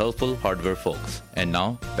place with the helpful hardware folks. And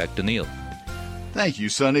now, back to Neil. Thank you,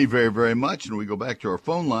 Sonny, very, very much. And we go back to our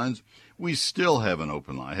phone lines. We still have an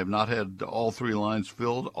open line. I have not had all three lines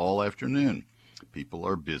filled all afternoon. People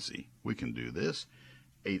are busy. We can do this.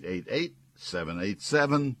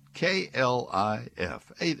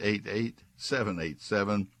 888-787-KLIF.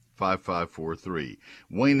 888-787-5543.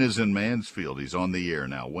 Wayne is in Mansfield. He's on the air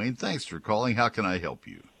now. Wayne, thanks for calling. How can I help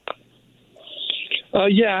you?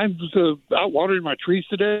 Yeah, I was out watering my trees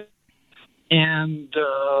today, and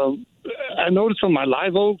I noticed on my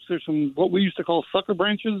live oaks there's some what we used to call sucker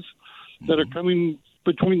branches that are coming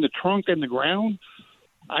between the trunk and the ground.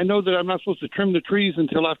 I know that I'm not supposed to trim the trees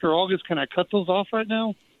until after August. Can I cut those off right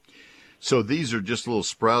now? So these are just little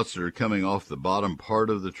sprouts that are coming off the bottom part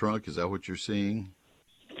of the trunk. Is that what you're seeing?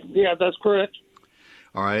 Yeah, that's correct.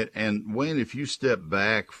 All right. And Wayne, if you step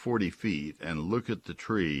back 40 feet and look at the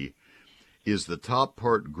tree, is the top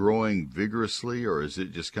part growing vigorously, or is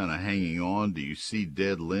it just kind of hanging on? Do you see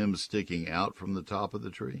dead limbs sticking out from the top of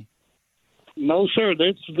the tree? No, sir.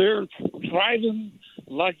 They're thriving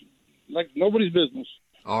like nobody's business.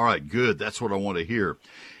 All right, good. That's what I want to hear.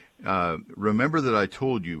 Remember that I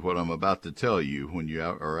told you what I'm about to tell you when you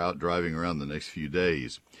are out driving around the next few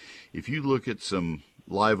days. If you look at some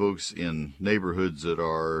live oaks in neighborhoods that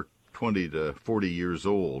are 20 to 40 years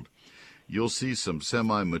old, you'll see some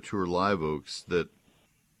semi-mature live oaks that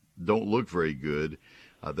don't look very good.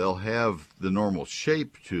 They'll have the normal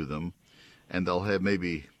shape to them, and they'll have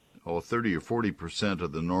maybe 30 or 40%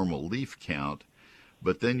 of the normal leaf count.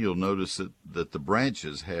 But then you'll notice that the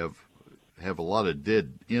branches have a lot of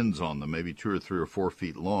dead ends on them, maybe 2 or 3 or 4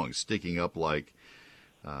 feet long, sticking up like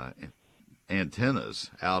antennas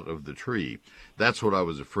out of the tree. That's what I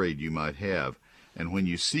was afraid you might have. And when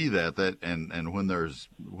you see that and when there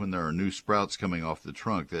are new sprouts coming off the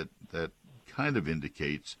trunk, that kind of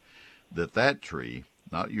indicates that tree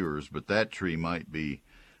not yours, but that tree might be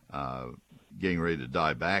getting ready to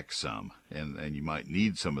die back some, and you might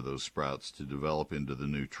need some of those sprouts to develop into the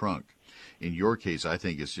new trunk. In your case, I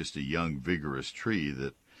think it's just a young, vigorous tree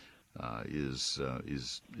that is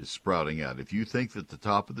sprouting out. If you think that the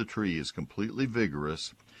top of the tree is completely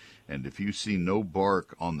vigorous, and if you see no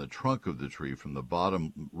bark on the trunk of the tree from the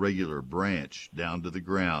bottom regular branch down to the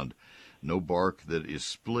ground, no bark that is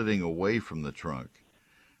splitting away from the trunk,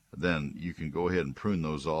 then you can go ahead and prune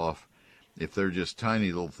those off. If they're just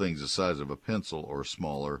tiny little things the size of a pencil or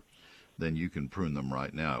smaller, then you can prune them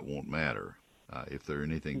right now. It won't matter. If they're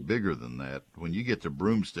anything bigger than that, when you get to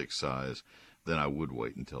broomstick size, then I would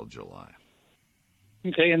wait until July.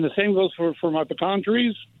 Okay, and the same goes for my pecan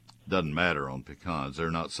trees? Doesn't matter on pecans.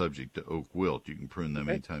 They're not subject to oak wilt. You can prune them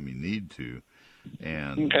anytime you need to.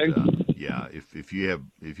 And yeah, if you have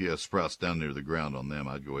sprouts down near the ground on them,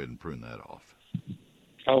 I'd go ahead and prune that off.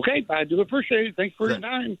 Okay, I do appreciate it. Thanks for your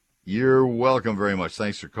time. You're welcome very much.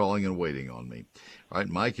 Thanks for calling and waiting on me. All right,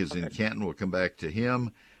 Mike is in Canton. We'll come back to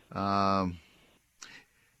him.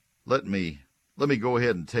 Let me go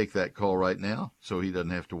ahead and take that call right now, so he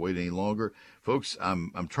doesn't have to wait any longer, folks.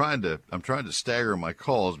 I'm trying to stagger my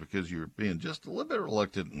calls because you're being just a little bit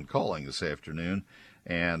reluctant in calling this afternoon,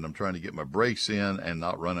 and I'm trying to get my breaks in and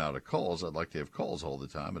not run out of calls. I'd like to have calls all the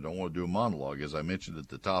time. I don't want to do a monologue, as I mentioned at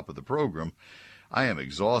the top of the program. I am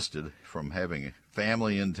exhausted from having a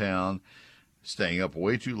family in town, staying up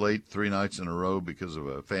way too late 3 nights in a row because of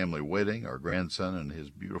a family wedding, our grandson and his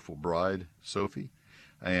beautiful bride, Sophie.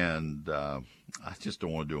 And I just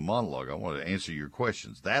don't want to do a monologue. I want to answer your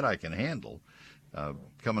questions. That I can handle.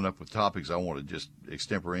 Coming up with topics I want to just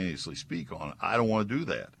extemporaneously speak on, I don't want to do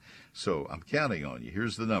that. So I'm counting on you.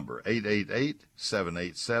 Here's the number,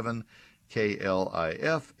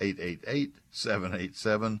 888-787-KLIF,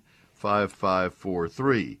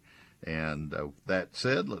 888-787-5543. And that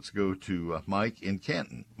said, let's go to Mike in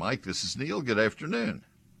Canton. Mike, this is Neil. Good afternoon.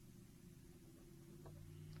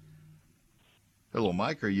 Hello,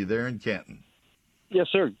 Mike. Are you there in Canton? Yes,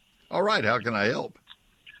 sir. All right. How can I help?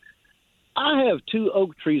 I have 2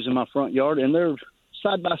 oak trees in my front yard, and they're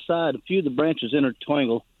side by side. A few of the branches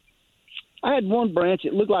intertwingle. I had one branch.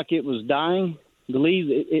 It looked like it was dying. The leaves,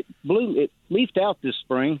 it bloomed. It leafed out this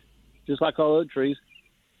spring, just like all other trees.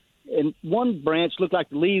 And one branch looked like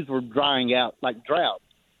the leaves were drying out, like drought.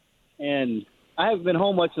 And I haven't been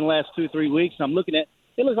home much in the last 2 or 3 weeks. And I'm looking at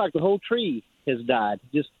it. Looks like the whole tree has died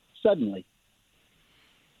just suddenly.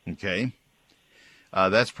 Okay.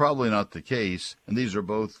 That's probably not the case. And these are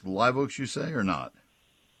both live oaks, you say, or not?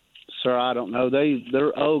 Sir, I don't know.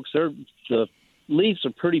 They're oaks. The leaves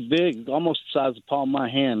are pretty big, almost the size of the palm of my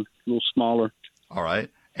hand, a little smaller. All right.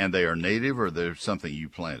 And they are native, or they're something you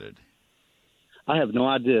planted? I have no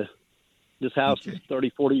idea. This house is 30,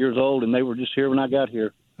 40 years old, and they were just here when I got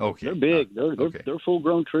here. Okay. They're big. They're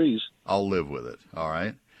full-grown trees. I'll live with it. All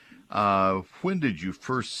right. When did you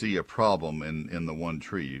first see a problem in the one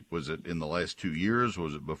tree? Was it in the last 2 years?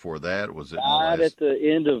 Was it before that? Was it at the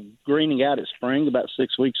end of greening out at spring about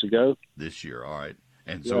 6 weeks ago? This year, all right.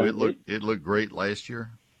 And so it looked great last year?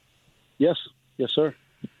 Yes, sir.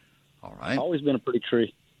 All right. Always been a pretty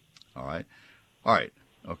tree. All right.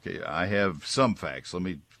 Okay, I have some facts. Let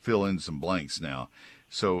me fill in some blanks now.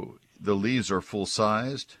 So the leaves are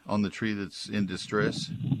full-sized on the tree that's in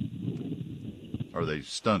distress? Are they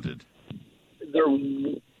stunted? They're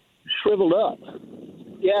shriveled up.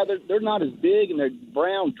 Yeah, they're not as big, and they're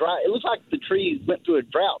brown, dry. It looks like the tree went through a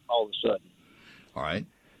drought all of a sudden. All right.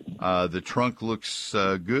 The trunk looks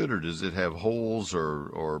good, or does it have holes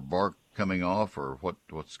or bark coming off, or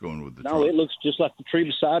what's going with the trunk? No, it looks just like the tree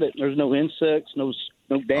beside it. There's no insects, no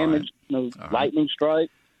damage, no lightning strike.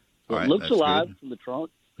 It looks alive from the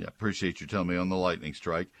trunk. Yeah, appreciate you telling me on the lightning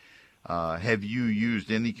strike. Have you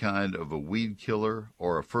used any kind of a weed killer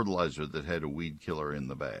or a fertilizer that had a weed killer in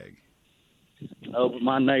the bag? Oh, but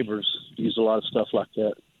my neighbors use a lot of stuff like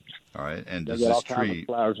that. All right, and They does got this all kinds tree... of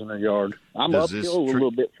flowers in their yard. I'm uphill a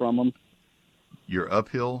little bit from them. You're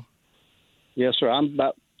uphill? Yes, sir. I'm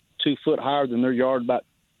about 2 foot higher than their yard, about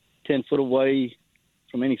 10 foot away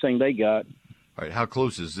from anything they got. All right, how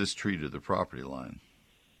close is this tree to the property line?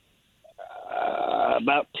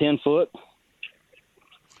 About 10 foot.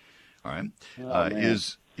 All right.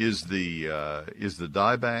 Is the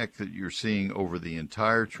dieback that you're seeing over the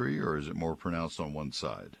entire tree, or is it more pronounced on one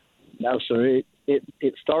side? No, sir.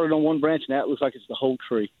 It started on one branch, and now it looks like it's the whole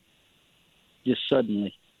tree, just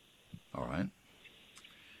suddenly. All right.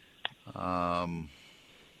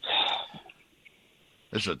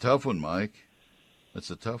 It's a tough one, Mike. It's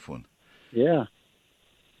a tough one. Yeah.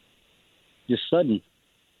 Just sudden.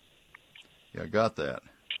 Yeah, I got that.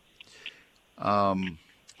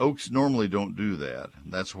 Oaks normally don't do that.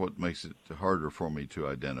 That's what makes it harder for me to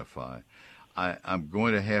identify. I'm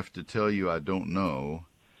going to have to tell you I don't know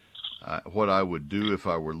what I would do if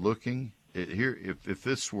I were looking.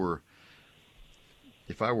 If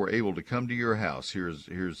I were able to come to your house, here's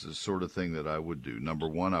the sort of thing that I would do. Number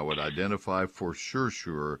one, I would identify for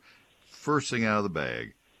sure, first thing out of the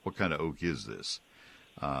bag, what kind of oak is this?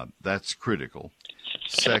 That's critical.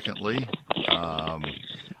 Secondly,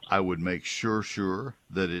 I would make sure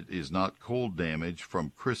that it is not cold damage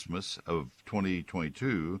from Christmas of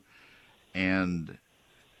 2022 and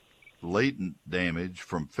latent damage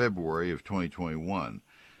from February of 2021.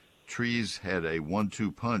 Trees had a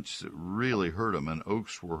 1-2 punch that really hurt them, and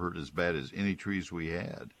oaks were hurt as bad as any trees we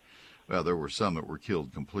had. Well, there were some that were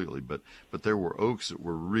killed completely, but there were oaks that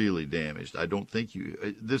were really damaged. I don't think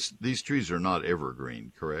these trees are not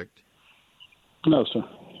evergreen, correct? No, sir.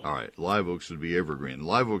 All right, live oaks would be evergreen.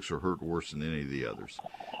 Live oaks are hurt worse than any of the others.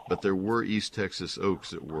 But there were East Texas oaks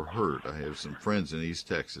that were hurt. I have some friends in East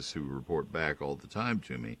Texas who report back all the time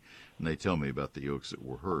to me, and they tell me about the oaks that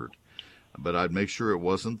were hurt. But I'd make sure it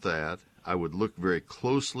wasn't that. I would look very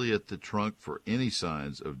closely at the trunk for any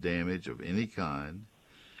signs of damage of any kind.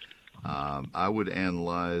 I would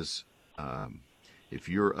analyze, if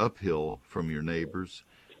you're uphill from your neighbors,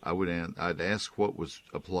 I'd ask what was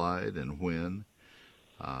applied and when.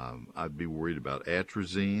 I'd be worried about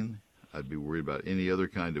atrazine. I'd be worried about any other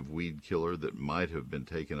kind of weed killer that might have been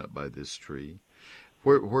taken up by this tree.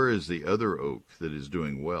 Where is the other oak that is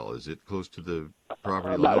doing well? Is it close to the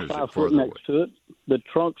property line, or is it farther away? Next to it. The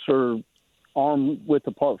trunks are arm width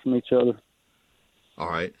apart from each other. All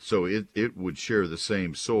right, so it would share the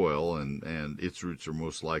same soil, and its roots are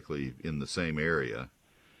most likely in the same area.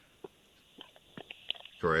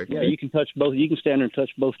 Correct? Yeah, you can touch both. You can stand there and touch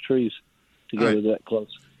both trees together that close.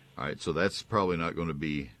 All right, so that's probably not going to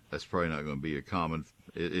be a common.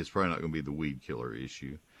 It's probably not going to be the weed killer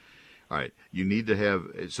issue. All right, you need to have.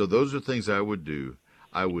 So those are things I would do.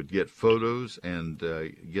 I would get photos and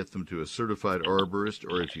get them to a certified arborist,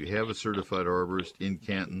 or if you have a certified arborist in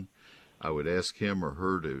Canton, I would ask him or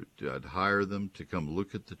her I'd hire them to come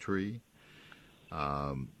look at the tree.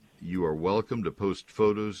 You are welcome to post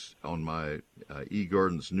photos on my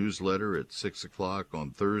eGardens newsletter at 6 o'clock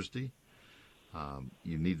on Thursday.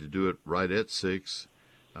 You need to do it right at 6.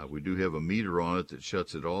 We do have a meter on it that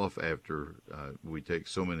shuts it off after we take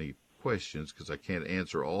so many questions, because I can't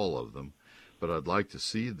answer all of them. But I'd like to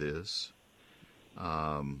see this.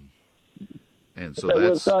 And so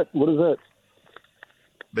that's... Website, what is that?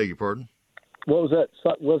 Beg your pardon? What was that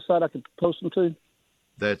website I could post them to?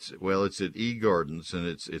 It's at eGardens, and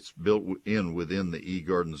it's built within the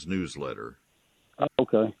eGardens newsletter. Oh,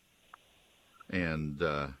 okay. And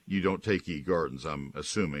you don't take eGardens, I'm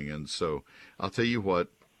assuming. And so I'll tell you what.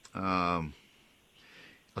 I'm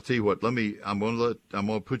going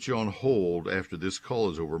to put you on hold after this call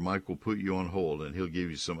is over. Mike will put you on hold, and he'll give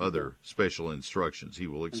you some other special instructions. He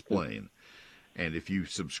will explain. Okay. And if you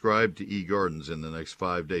subscribe to eGardens in the next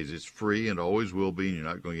 5 days, it's free and always will be, and you're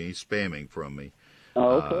not going to get any spamming from me.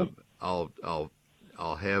 Oh, okay.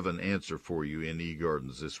 I'll have an answer for you in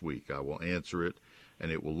eGardens this week. I will answer it,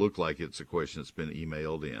 and it will look like it's a question that's been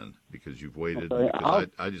emailed in because you've waited. Okay.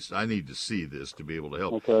 Because I need to see this to be able to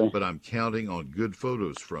help. Okay. But I'm counting on good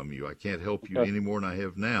photos from you. I can't help you any more than I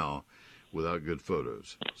have now without good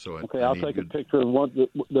photos. So I'll take a picture of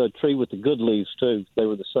the tree with the good leaves too. They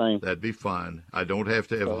were the same. That'd be fine. I don't have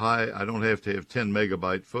to have I don't have to have 10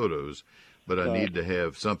 megabyte photos, but I need to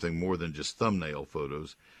have something more than just thumbnail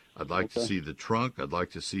photos. I'd like to see the trunk. I'd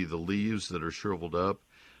like to see the leaves that are shriveled up.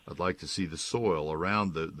 I'd like to see the soil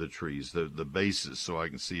around the trees, the bases, so I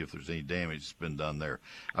can see if there's any damage that's been done there.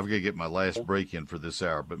 I've got to get my last break in for this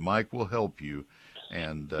hour, but Mike will help you,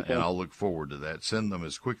 and I'll look forward to that. Send them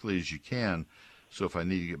as quickly as you can, so if I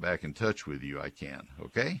need to get back in touch with you, I can.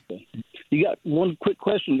 Okay? You got one quick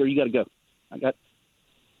question, or you got to go?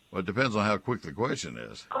 Well, it depends on how quick the question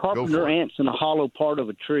is. Carpenter ants in a hollow part of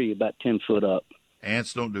a tree about 10 foot up.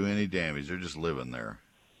 Ants don't do any damage. They're just living there.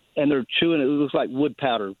 And they're chewing it. It looks like wood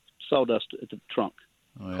powder, sawdust at the trunk.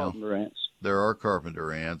 Well, carpenter ants. There are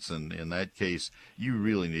carpenter ants, and in that case, you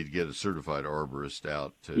really need to get a certified arborist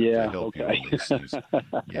out to help you on these things.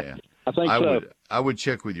 Yeah, I think I would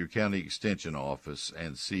check with your county extension office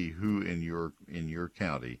and see who in your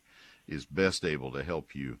county is best able to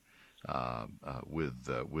help you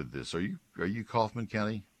with this. Are you Kaufman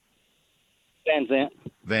County?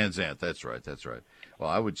 Van Zant, that's right. Well,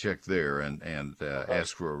 I would check there and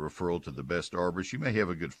ask for a referral to the best arborist. You may have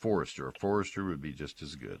a good forester. A forester would be just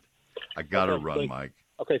as good. I got to run, Mike.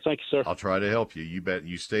 Okay, thank you, sir. I'll try to help you. You bet.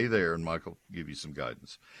 You stay there, and Michael will give you some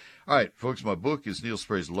guidance. All right, folks, my book is Neil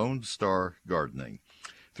Sperry's Lone Star Gardening.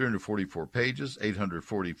 344 pages,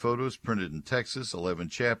 840 photos, printed in Texas, 11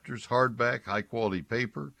 chapters, hardback, high-quality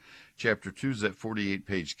paper. Chapter 2 is that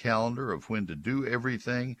 48-page calendar of when to do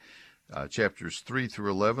everything. Chapters 3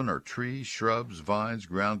 through 11 are trees, shrubs, vines,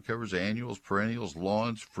 ground covers, annuals, perennials,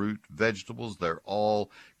 lawns, fruit, vegetables. They're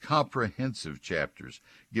all comprehensive chapters,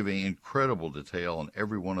 giving incredible detail on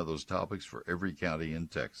every one of those topics for every county in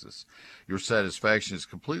Texas. Your satisfaction is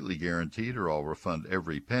completely guaranteed, or I'll refund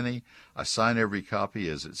every penny. I sign every copy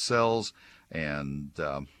as it sells, and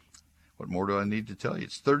what more do I need to tell you?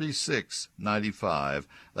 It's $36.95.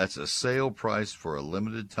 That's a sale price for a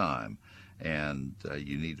limited time. And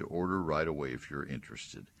you need to order right away if you're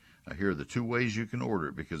interested. Now, here are the two ways you can order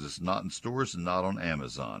it, because it's not in stores and not on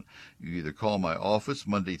Amazon. You either call my office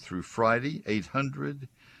Monday through Friday,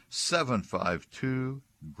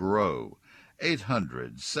 800-752-GROW,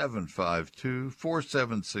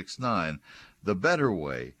 800-752-4769. The better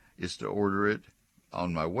way is to order it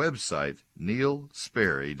on my website,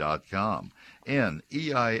 neilsperry.com,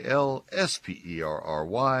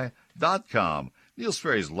 NEILSPERRY.com. Neil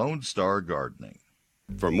Sperry's Lone Star Gardening.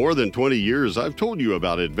 For more than 20 years, I've told you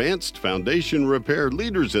about Advanced Foundation Repair,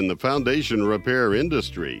 leaders in the foundation repair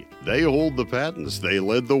industry. They hold the patents. They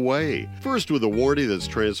led the way. First with a warranty that's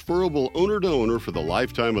transferable owner to owner for the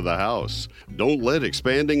lifetime of the house. Don't let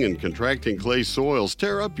expanding and contracting clay soils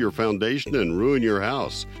tear up your foundation and ruin your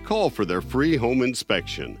house. Call for their free home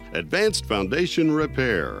inspection. Advanced Foundation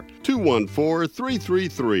Repair,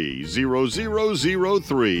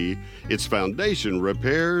 214-333-0003. It's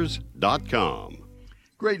foundationrepairs.com.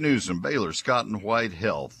 Great news from Baylor Scott & White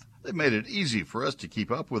Health. They made it easy for us to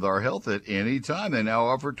keep up with our health at any time. They now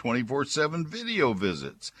offer 24/7 video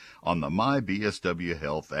visits on the MyBSW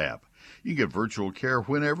Health app. You can get virtual care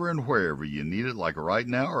whenever and wherever you need it, like right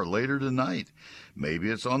now or later tonight.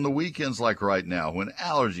 Maybe it's on the weekends like right now, when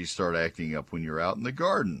allergies start acting up when you're out in the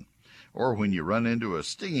garden, or when you run into a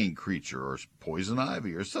stinging creature or poison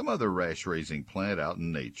ivy or some other rash-raising plant out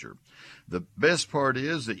in nature. The best part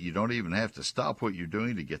is that you don't even have to stop what you're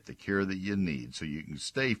doing to get the care that you need, so you can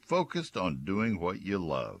stay focused on doing what you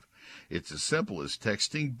love. It's as simple as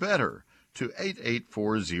texting BETTER to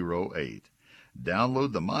 88408.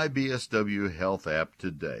 Download the MyBSW Health app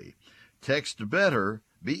today. Text BETTER,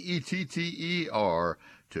 BETTER,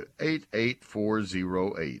 to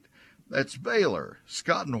 88408. That's Baylor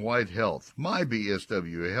Scott & White Health,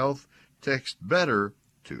 MyBSW Health. Text BETTER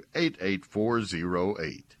to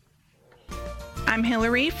 88408. I'm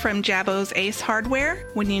Hillary from Jabo's Ace Hardware.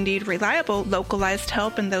 When you need reliable, localized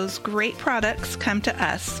help and those great products, come to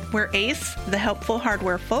us. We're Ace, the helpful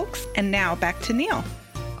hardware folks. And now back to Neil.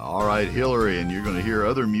 All right, Hillary, and you're going to hear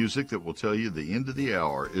other music that will tell you the end of the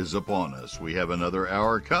hour is upon us. We have another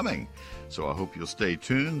hour coming, so I hope you'll stay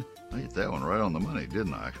tuned. I hit that one right on the money,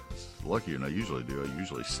 didn't I? It's luckier than I usually do. I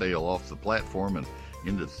usually sail off the platform and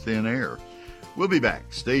into thin air. We'll be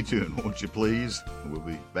back. Stay tuned, won't you please? We'll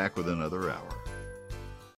be back with another hour.